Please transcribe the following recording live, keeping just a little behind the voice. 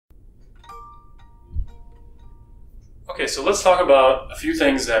Okay, so let's talk about a few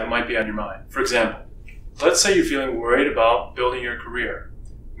things that might be on your mind. For example, let's say you're feeling worried about building your career.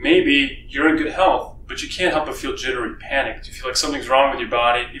 Maybe you're in good health, but you can't help but feel jittery, panicked. You feel like something's wrong with your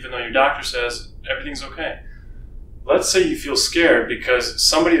body, even though your doctor says everything's okay. Let's say you feel scared because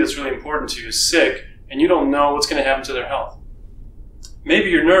somebody that's really important to you is sick and you don't know what's going to happen to their health.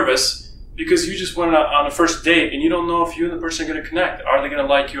 Maybe you're nervous because you just went on a first date and you don't know if you and the person are going to connect. Are they going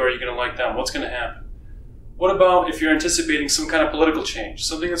to like you or are you going to like them? What's going to happen? What about if you're anticipating some kind of political change,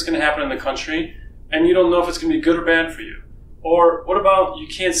 something that's going to happen in the country, and you don't know if it's going to be good or bad for you? Or what about you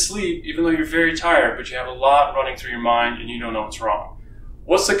can't sleep even though you're very tired, but you have a lot running through your mind and you don't know what's wrong?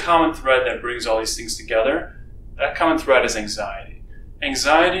 What's the common thread that brings all these things together? That common thread is anxiety.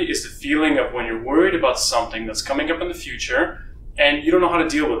 Anxiety is the feeling of when you're worried about something that's coming up in the future and you don't know how to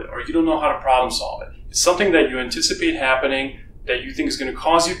deal with it, or you don't know how to problem solve it. It's something that you anticipate happening, that you think is going to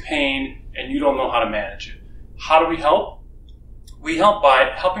cause you pain, and you don't know how to manage it. How do we help? We help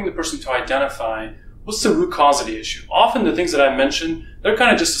by helping the person to identify what's the root cause of the issue. Often the things that I mentioned, they're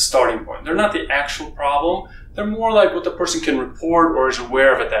kind of just a starting point. They're not the actual problem. They're more like what the person can report or is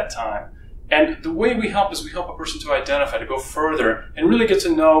aware of at that time. And the way we help is we help a person to identify, to go further, and really get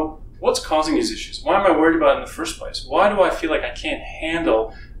to know what's causing these issues. Why am I worried about it in the first place? Why do I feel like I can't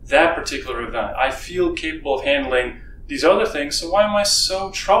handle that particular event? I feel capable of handling these other things, so why am I so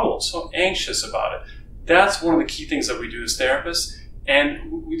troubled, so anxious about it? That's one of the key things that we do as therapists,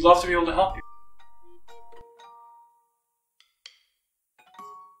 and we'd love to be able to help you.